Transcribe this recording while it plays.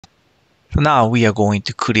So now we are going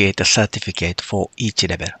to create a certificate for each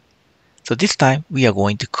level. So this time we are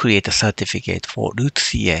going to create a certificate for root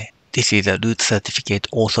CA. This is a root certificate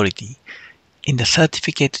authority. In the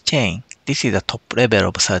certificate chain, this is a top level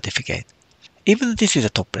of certificate. Even though this is a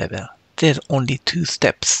top level, there's only 2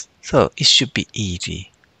 steps. So it should be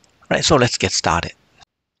easy. Right, so let's get started.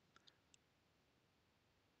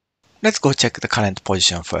 Let's go check the current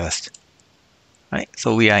position first. Right,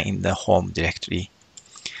 so we are in the home directory.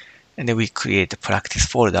 And then we create the practice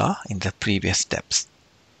folder in the previous steps.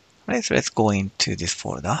 Right, so let's go into this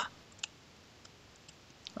folder.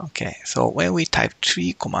 Okay, so when we type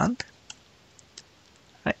tree command,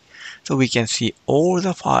 right, so we can see all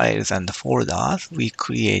the files and the folders we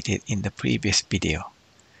created in the previous video.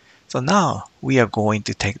 So now we are going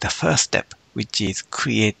to take the first step, which is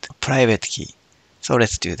create a private key. So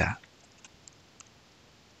let's do that.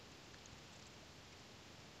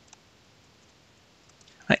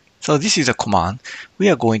 Right, so this is a command. We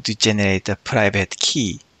are going to generate a private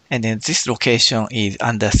key. And then this location is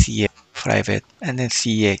under CA private, and then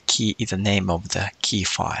CA key is the name of the key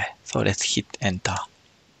file. So let's hit enter.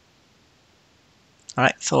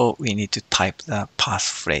 Alright, so we need to type the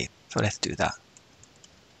passphrase. So let's do that.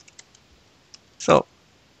 So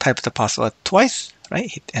type the password twice,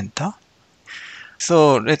 right? Hit enter.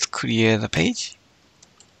 So let's clear the page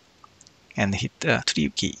and hit the tree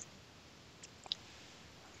key.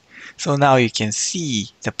 So now you can see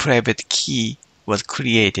the private key was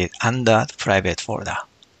created under the private folder.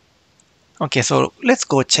 Okay, so let's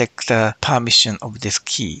go check the permission of this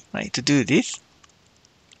key. Right, to do this,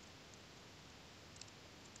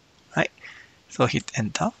 right? So hit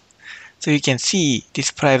enter. So you can see this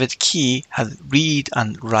private key has read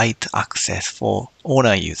and write access for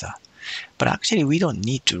owner user. But actually we don't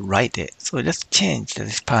need to write it. So let's change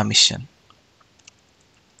this permission.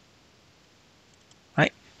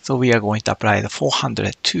 Right? So we are going to apply the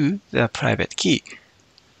 400 to the private key.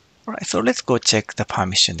 Alright, so let's go check the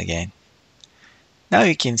permission again. Now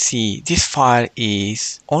you can see this file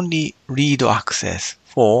is only read access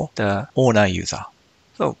for the owner user.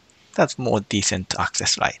 So that's more decent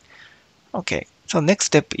access, right? Okay, so next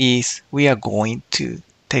step is we are going to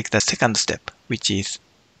take the second step, which is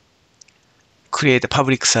create a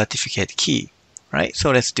public certificate key, right?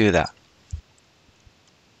 So let's do that.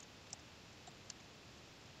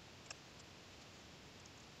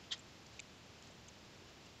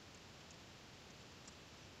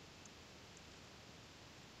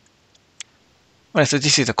 Alright, so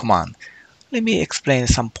this is a command. Let me explain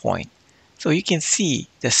some point. So you can see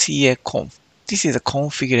the CA-conf. This is a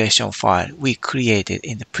configuration file we created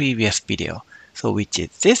in the previous video. So which is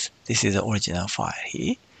this? This is the original file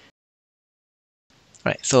here.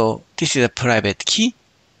 Right, so this is a private key.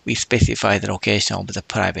 We specify the location of the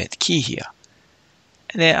private key here.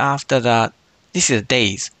 And then after that, this is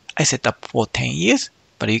days. I set up for 10 years,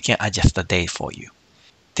 but you can adjust the date for you.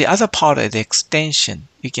 The other part is the extension.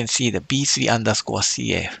 You can see the B3 underscore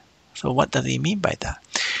CF. So what does it mean by that?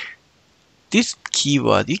 This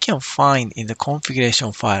keyword you can find in the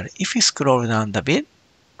configuration file. If you scroll down a bit,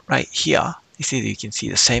 right here, you can see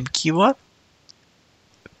the same keyword.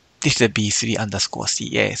 This is a B3 underscore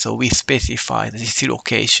CA. So we specify this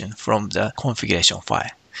location from the configuration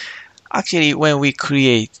file. Actually, when we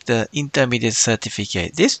create the intermediate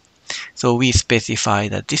certificate, so we specify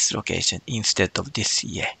that this location instead of this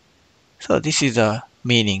CA. So this is the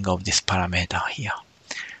meaning of this parameter here.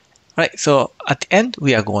 Right, so at the end,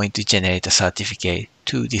 we are going to generate a certificate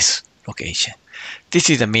to this location. This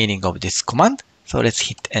is the meaning of this command. So let's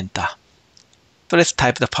hit enter. So let's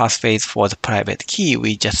type the passphrase for the private key.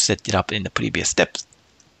 We just set it up in the previous steps.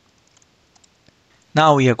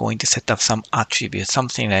 Now we are going to set up some attributes,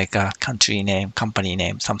 something like a country name, company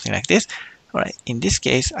name, something like this. All right, in this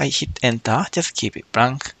case, I hit enter, just keep it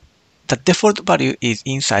blank. The default value is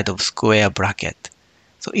inside of square bracket.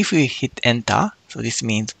 So if we hit enter, so this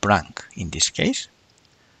means blank in this case.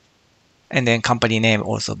 And then company name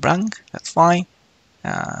also blank, that's fine.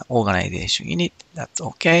 Organization unit, that's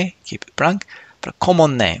okay, keep it blank. But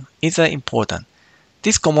common name is important.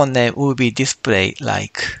 This common name will be displayed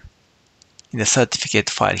like in the certificate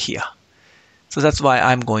file here. So that's why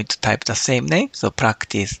I'm going to type the same name. So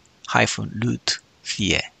practice-root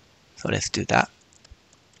CA. So let's do that.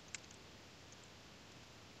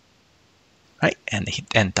 Right, and hit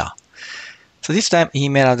enter. So this time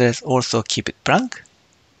email address also keep it blank.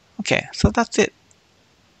 Okay, so that's it.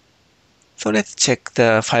 So let's check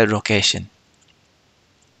the file location.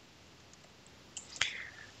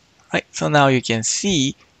 Right, so now you can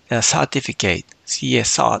see the certificate CA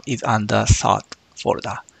cert is under cert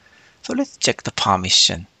folder. So let's check the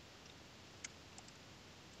permission.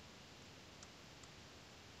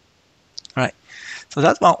 So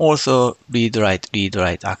that one also read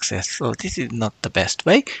write access. So this is not the best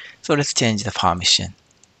way. So let's change the permission.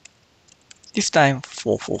 This time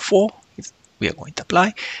 444 we are going to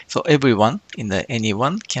apply. So everyone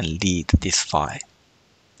anyone can read this file.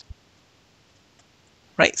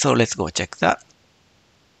 Right, so let's go check that.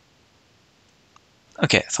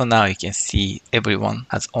 Okay, so now you can see everyone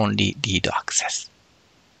has only read access.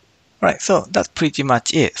 Right, so that's pretty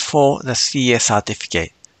much it for the CA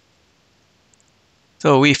certificate.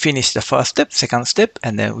 So we finished the first step, second step,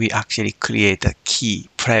 and then we actually create a key,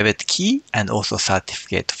 private key, and also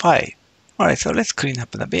certificate file. Alright, so let's clean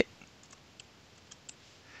up a bit.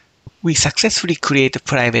 We successfully create a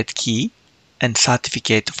private key and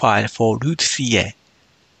certificate file for root CA.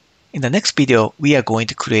 In the next video, we are going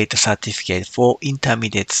to create a certificate for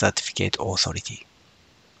intermediate certificate authority.